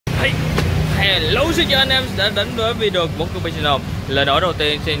Hello, xin chào anh em đã đến với video của Chúc channel. Lời nói đầu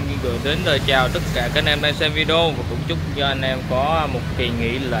tiên xin gửi đến lời chào tất cả các anh em đang xem video và cũng chúc cho anh em có một kỳ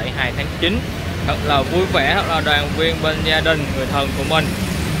nghỉ lễ 2 tháng 9 thật là vui vẻ, thật là đoàn viên bên gia đình, người thân của mình.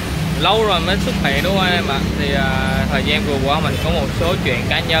 Lâu rồi mới xuất hiện đúng không anh em ạ? Thì thời gian vừa qua mình có một số chuyện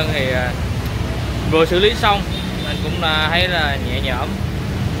cá nhân thì vừa xử lý xong, mình cũng thấy là nhẹ nhõm.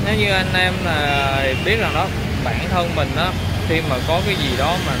 Nếu như anh em biết rằng đó, bản thân mình đó, khi mà có cái gì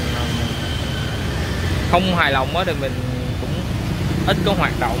đó mà không hài lòng á thì mình cũng ít có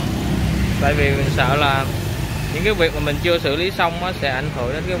hoạt động, tại vì mình sợ là những cái việc mà mình chưa xử lý xong nó sẽ ảnh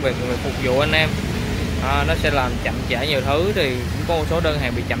hưởng đến cái việc mình phục vụ anh em, nó sẽ làm chậm trễ nhiều thứ. Thì cũng có một số đơn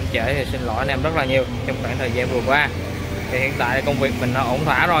hàng bị chậm trễ thì xin lỗi anh em rất là nhiều trong khoảng thời gian vừa qua. Thì hiện tại công việc mình nó ổn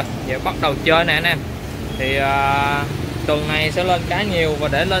thỏa rồi, giờ bắt đầu chơi nè anh em. Thì tuần này sẽ lên cá nhiều, và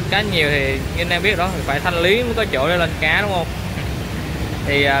để lên cá nhiều thì như anh em biết đó, thì phải thanh lý mới có chỗ để lên cá đúng không?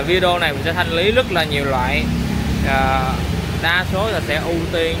 Thì video này mình sẽ thanh lý rất là nhiều loại, đa số là sẽ ưu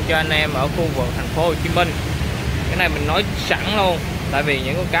tiên cho anh em ở khu vực thành phố Hồ Chí Minh. Cái này mình nói sẵn luôn, tại vì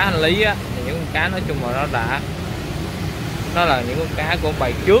những con cá thanh lý á, thì những con cá nói chung là nó là những con cá của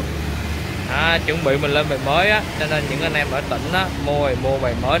bầy trước, chuẩn bị mình lên bầy mới á, cho nên những anh em ở tỉnh á, mua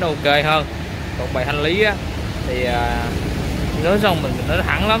bầy mới nó ok hơn. Còn bầy thanh lý á thì nói xong mình nói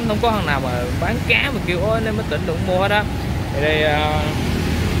thẳng lắm, không có thằng nào mà bán cá mà kêu ôi anh em ở tỉnh đừng mua hết á. Thì đây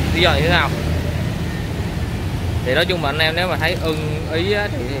lý do như thế nào thì nói chung là anh em nếu mà thấy ưng ý á,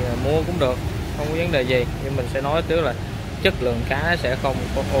 thì mua cũng được, không có vấn đề gì. Nhưng mình sẽ nói tức là chất lượng cá nó sẽ không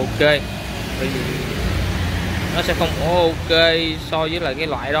có ok, bởi vì nó sẽ không ok so với lại cái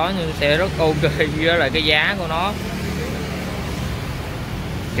loại đó, nhưng sẽ rất ok với lại cái giá của nó.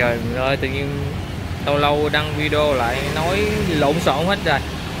 Trời ơi, tự nhiên lâu đăng video lại nói lộn xộn hết rồi.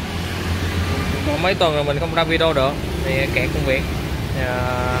 Còn mấy tuần rồi mình không ra video được thì kẹt công việc.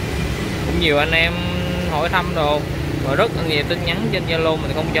 Cũng nhiều anh em hỏi thăm đồ mà rất nhiều tin nhắn trên Zalo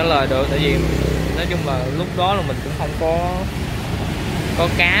mình không trả lời được, tại vì nói chung là lúc đó là mình cũng không có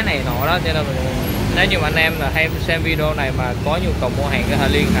cá này nọ đó, cho nên mình, nếu như mà anh em là hay xem video này mà có nhu cầu mua hàng có thể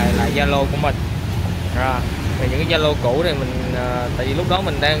liên hệ lại Zalo của mình. Về những cái Zalo cũ thì mình tại vì lúc đó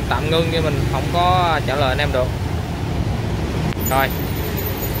mình đang tạm ngưng nhưng mình không có trả lời anh em được. Rồi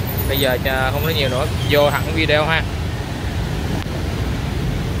bây giờ không nói nhiều nữa, vô thẳng video ha.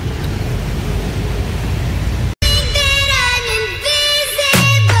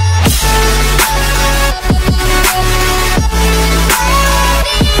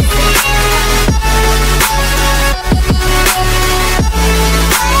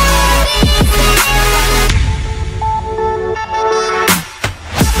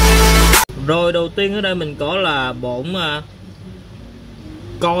 Rồi đầu tiên ở đây mình có là bổn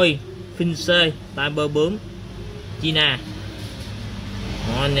coi phinh C tay bơ bướm China.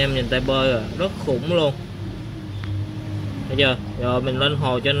 Anh em nhìn tay bơ rồi, rất khủng luôn, thấy chưa? Rồi mình lên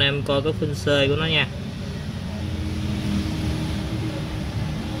hồ cho anh em coi cái phinh C của nó nha.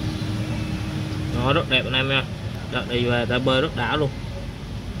 Nó rất đẹp anh em nha, đợt đi về tay bơ rất đã luôn,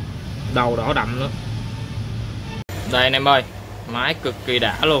 đầu đỏ đậm nữa. Đây anh em ơi, máy cực kỳ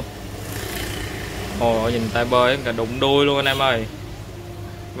đã luôn. Ồ, nhìn tay bơi cả đụng đuôi luôn anh em ơi.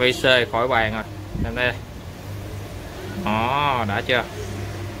 VC khỏi bàn rồi em đây. Đó, đã chưa?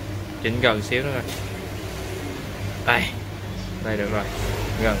 Chỉnh gần xíu nữa rồi. Đây được rồi,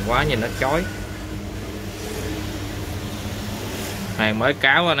 gần quá nhìn nó chói. Hàng mới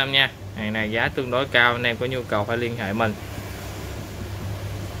cáo anh em nha, hàng này giá tương đối cao, anh em có nhu cầu phải liên hệ mình.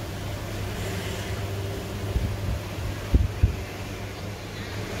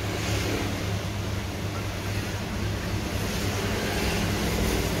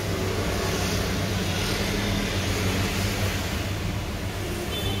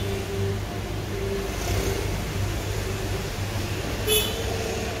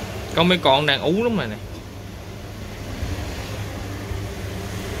 Có mấy con đang ú lắm rồi nè.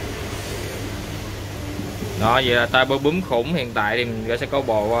 Đó, vậy là tay bơ bướm khủng. Hiện tại thì mình sẽ có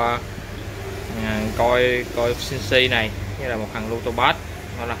bộ coi CNC này như là một thằng Lutobat,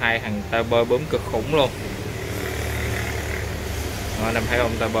 nó là hai thằng tay bơ bướm cực khủng luôn. Đó, anh em thấy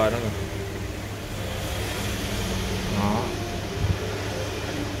không, tay bơ đó rồi. Đó.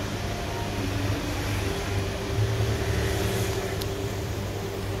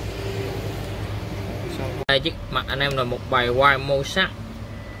 Đây chiếc mặt anh em là một bài quai màu sắc,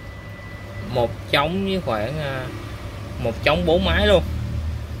 một trống với khoảng một trống 4 máy luôn,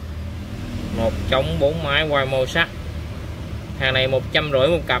 một trống 4 máy quai màu sắc. Hàng này 150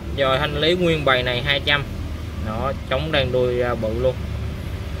 một cặp, rồi thanh lý nguyên bày này 200. Đó, trống đang đuôi bự luôn,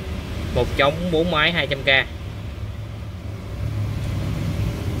 một trống 4 máy 200k.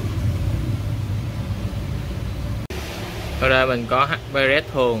 Ở đây mình có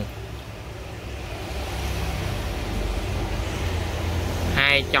HPRS thường,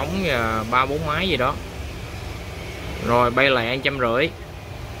 2 trống và 3-4 máy gì đó. Rồi bay lẹ 150.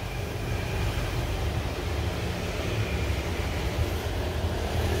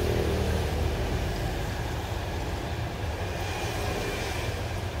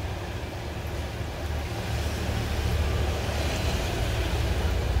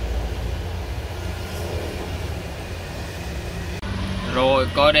 Rồi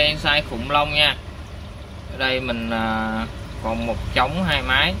coi đen size khủng long nha. Ở đây mình còn 1 trống 2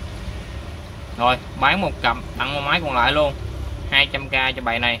 máy. Rồi bán 1 cặp tặng 1 máy còn lại luôn, 200k cho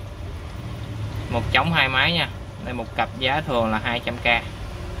bài này. 1 trống 2 máy nha. Đây 1 cặp giá thường là 200k.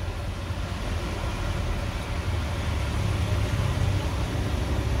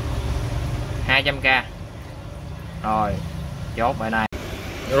 Rồi chốt bài này.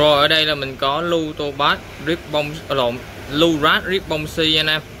 Rồi ở đây là mình có lưu tô bát ribbon Lurat ribbon C anh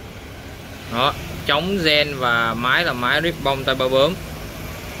em. Đó, chống gen và máy là máy ribbon tay ba bướm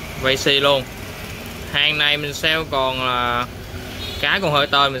vây C luôn. Hàng này mình sale còn là cái còn hơi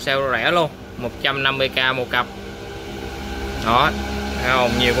tơi, mình sale rẻ luôn, 150k 1 cặp. Đó, thấy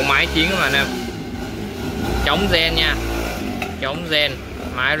không? Nhiều con máy chiến lắm anh em. Chống gen nha, chống gen,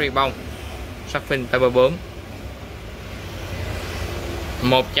 máy ribbon sắc phình tay ba bướm,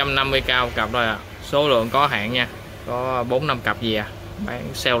 150k 1 cặp rồi à. Số lượng có hạn nha, có 4-5 cặp gì à, bán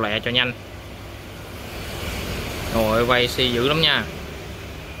sale lẹ cho nhanh. Rồi vay C dữ lắm nha.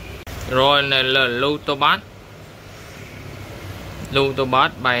 Rồi này là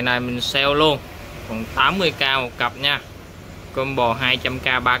Lutobat bài này mình sale luôn, còn 80k 1 cặp nha. Combo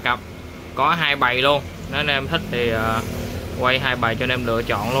 200k 3 cặp, có 2 bài luôn. Nếu anh em thích thì quay 2 bài cho anh em lựa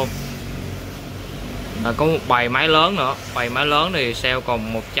chọn luôn. Có 1 bài máy lớn nữa, bài máy lớn thì sale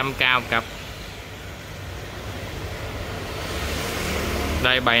còn 100k 1 cặp.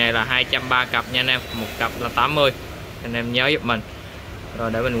 Đây bài này là 230 cặp nha anh em, 1 cặp là 80, anh em nhớ giúp mình.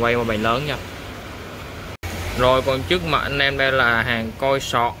 Rồi để mình quay qua bài lớn nha. Rồi còn trước mặt anh em đây là hàng coi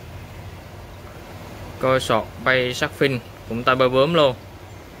sọt bay shark fin cũng tay ba bướm luôn.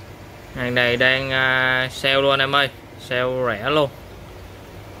 Hàng này đang sale luôn anh em ơi, sale rẻ luôn.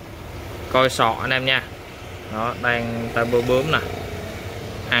 Coi sọt anh em nha. Đó, đang tay ba bướm nè,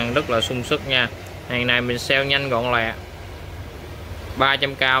 ăn rất là sung sức nha. Hàng này mình sale nhanh gọn lẹ,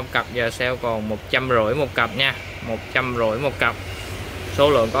 300k 1 cặp, giờ sale còn 150 1 cặp nha, 150 1 cặp, số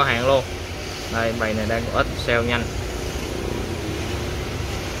lượng có hạn luôn. Đây bài này đang có ít, sale nhanh.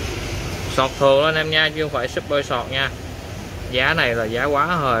 Sọt thường anh em nha, chứ không phải super sọt nha. Giá này là giá quá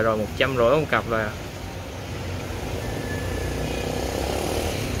hời rồi, 150 1 cặp rồi.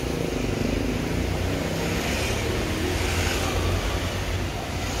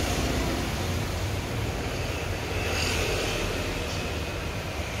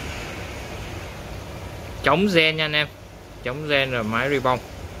 Chống gen nha anh em, chống gen rồi máy ribbon.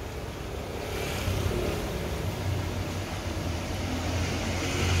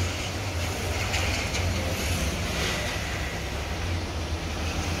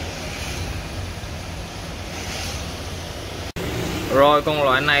 Rồi con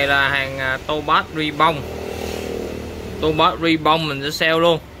loại này là hàng Tobat ribbon. Tobat ribbon mình sẽ sale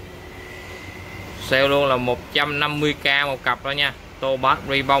luôn. Sale luôn là 150k 1 cặp đó nha. Tobat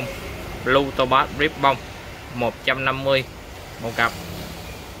ribbon, Blue Tobat ribbon 150 1 cặp.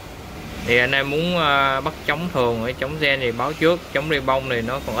 Thì anh em muốn bắt chống thường hay chống gen thì báo trước, chống ribbon thì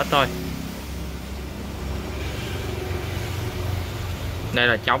nó còn ít thôi. Đây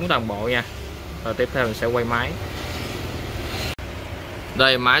là chống toàn bộ nha. Rồi tiếp theo mình sẽ quay máy.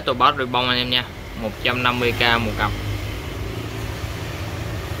 Đây máy Tobat ribbon anh em nha, 150k 1 cặp.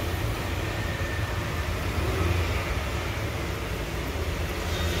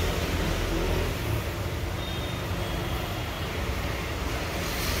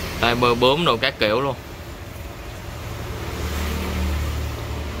 Đây bơ bướm đồ các kiểu luôn.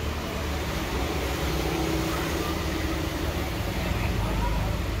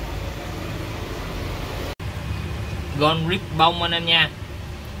 Gold ribbon anh em nha,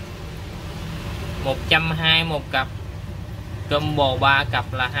 120 1 cặp, combo 3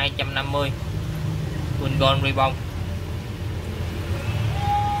 cặp là 250. Full gold ribbon.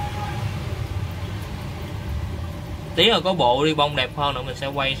 Tí rồi có bộ ribbon đẹp hơn nữa mình sẽ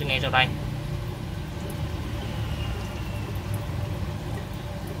quay ngay sau đây.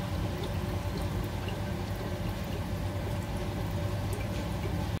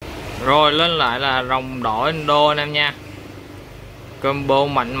 Rồi lên lại là rồng đỏ Indo anh em nha. Combo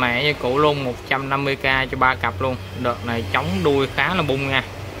mạnh mẽ như cũ luôn, 150k cho 3 cặp luôn. Đợt này chống đuôi khá là bung nha.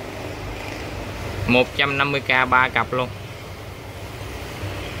 150k 3 cặp luôn.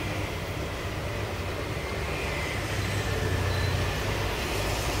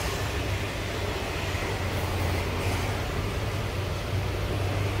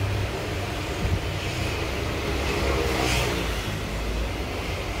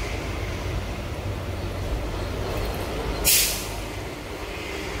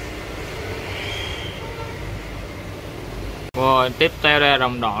 Rồi tiếp theo đây là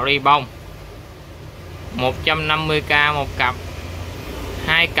đồng đỏ ri bông 150k một cặp,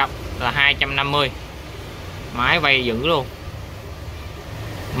 2 cặp là 250. Máy vay dữ luôn.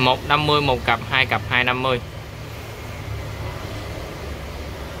 150 một cặp, 2 cặp 250.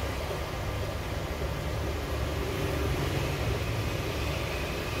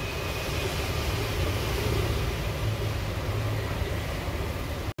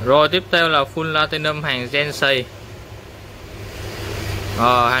 Rồi tiếp theo là full platinum hàng Gen.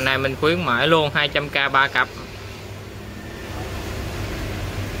 Hàng này mình khuyến mãi luôn 200k 3 cặp.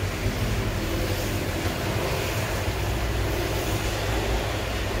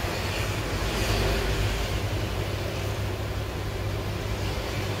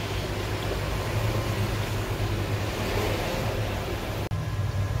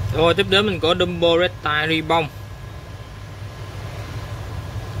 Rồi tiếp đến mình có Dumbo Red Tie ri bông.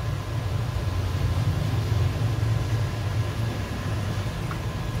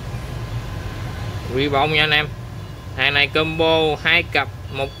 Ri bông nha anh em. Hàng này combo 2 cặp,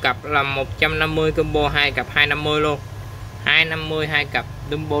 1 cặp là 150, combo 2 cặp 250 luôn. 250 2 cặp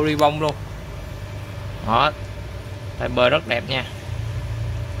Dumbo ri bông luôn. Đó. Tay bơ rất đẹp nha.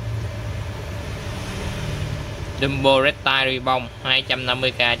 Dumbo Red Tie ri bông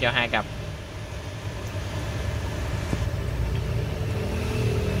 250k cho 2 cặp.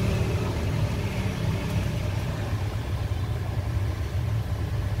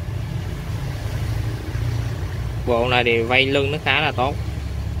 Bộ này thì vay lưng nó khá là tốt.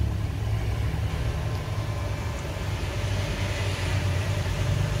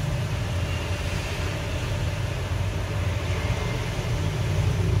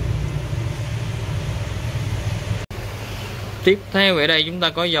 Tiếp theo ở đây chúng ta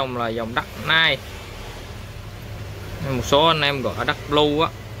có dòng là dòng đất nai. Một số anh em gọi đất blue á,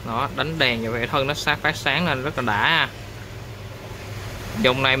 đó đánh đèn và vẻ thân nó phát sáng lên rất là đã.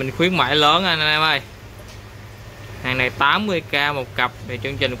 Dòng này mình khuyến mãi lớn anh em ơi. Hàng này 80k một cặp thì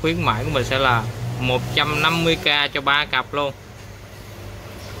chương trình khuyến mãi của mình sẽ là 150k cho 3 cặp luôn.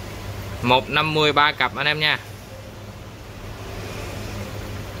 150 3 cặp anh em nha.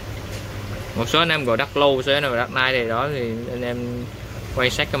 Một số anh em gọi đất lưu, số anh em gọi đất nai thì đó thì anh em quay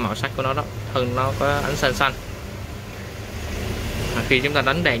sát cái màu sắc của nó đó, thân nó có ánh xanh xanh. Khi chúng ta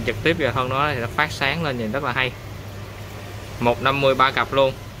đánh đèn trực tiếp vào thân nó thì nó phát sáng lên nhìn rất là hay. 150 3 cặp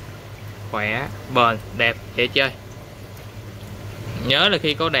luôn. Khỏe, bền, đẹp, dễ chơi. Nhớ là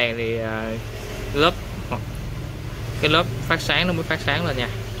khi có đèn thì cái lớp phát sáng nó mới phát sáng lên nha.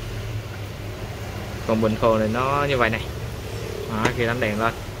 Còn bình thường thì nó như vậy này. Đó, khi đánh đèn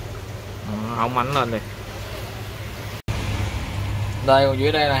lên ống ánh lên rồi. Đây còn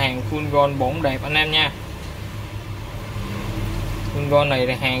dưới đây là hàng full gold bóng đẹp anh em nha. Full gold này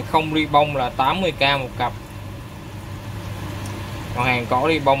thì hàng không ri bông là 80k một cặp. Còn hàng có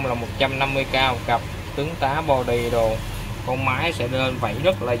ri bông là 150k một cặp. Tướng tá body đồ. Con máy sẽ lên vảy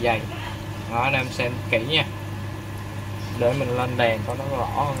rất là dày. Đó anh em xem kỹ nha. Để mình lên đèn có nó rõ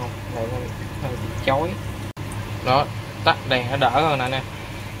hơn không? Đây nó hơi bị chói. Đó, tắt đèn nó đỡ hơn nè anh em.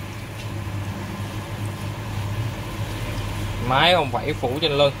 Máy ông vảy phủ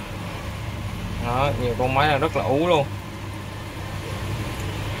trên lưng. Đó, nhiều con máy là rất là ú luôn.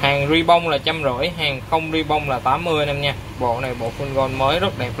 Hàng ri bông là 150, hàng không ri bông là 80 anh em nha. Bộ này bộ full gold mới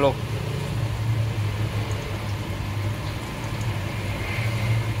rất đẹp luôn.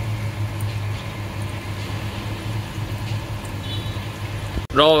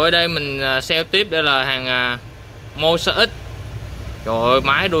 Rồi ở đây mình sale tiếp đây là hàng Mosa X. Trời ơi,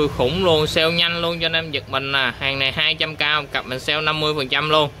 máy đuôi khủng luôn, sale nhanh luôn cho anh em giật mình nè. Hàng này 200k một cặp mình sale 50%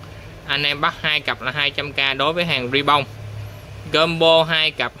 luôn. Anh em bắt 2 cặp là 200k đối với hàng ri bông. Combo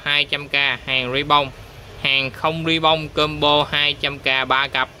 2 cặp 200k hàng ri bông. Hàng không ri bông combo 200k 3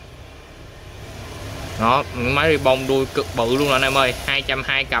 cặp. Đó, máy ri bông đuôi cực bự luôn anh em ơi,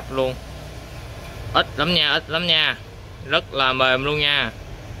 220 cặp luôn. Ít lắm nha, ít lắm nha. Rất là mềm luôn nha.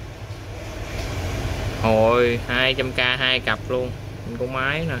 Hồi 200k 2 cặp luôn. Con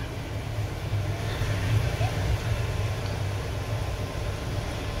máy nè.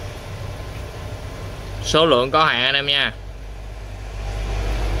 Số lượng có hạn anh em nha.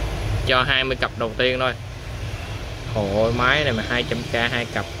 Cho 20 cặp đầu tiên thôi. Hồi máy này mà 200k 2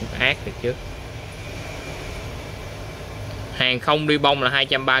 cặp ác được chứ. Hàng không đi bông là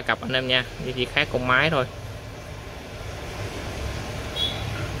 230 cặp anh em nha. Chỉ khác con máy thôi.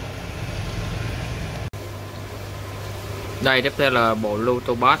 Đây tiếp theo là bộ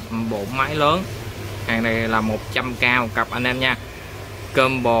Lutobot, bộ máy lớn. Hàng này là 100k một cặp anh em nha.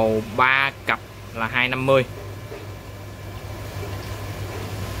 Combo 3 cặp là 250.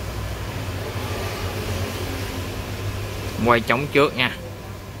 quay chống trước nha.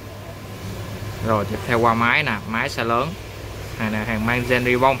 Rồi tiếp theo qua máy nè, máy size lớn. Hàng này hàng mang gen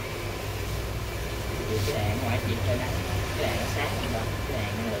ribbon. Cái đèn ngoài chìm cho nắng, cái đèn nó sáng hơn đó, cái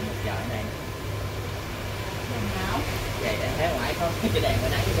đèn lượng 1 giờ này. Vậy em thấy ngoài không, cái đèn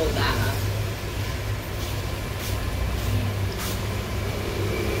ngoài nắng của cô ta hả?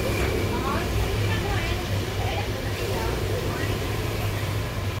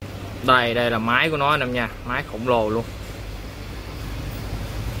 Đây là máy của nó anh em nha, máy khổng lồ luôn.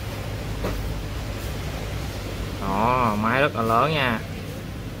 Đó, máy rất là lớn nha.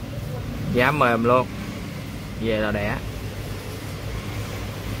 Giá mềm luôn. Về là đẻ.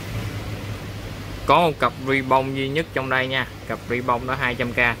 Có một cặp ribbon duy nhất trong đây nha. Cặp ribbon đó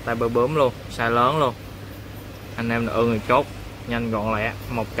 200k, tay bơ bướm luôn, size lớn luôn. Anh em ưng người chốt, nhanh gọn lẹ,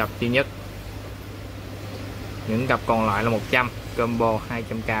 một cặp duy nhất. Những cặp còn lại là 100, combo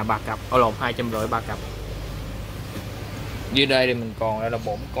 200k 3 cặp, ở lộn 250 3 cặp. Dưới đây thì mình còn đây là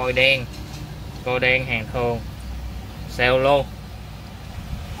 4 coi đen. Coi đen hàng thường. Sale luôn.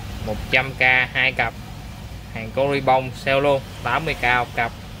 100k 2 cặp. Hàng có ribbon sale luôn, 80k 1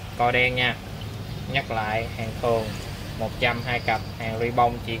 cặp. Coi đen nha. Nhắc lại, hàng thường 100 2 cặp, hàng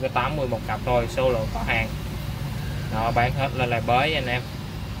ribbon chỉ có 80 1 cặp thôi, số lượng có hàng. Đó, bán hết lên lại bới anh em.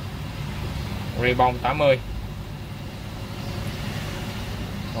 Ribbon 80.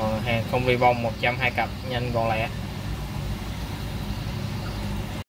 Còn hàng không ribbon 100 2 cặp, nhanh gọn lẹ.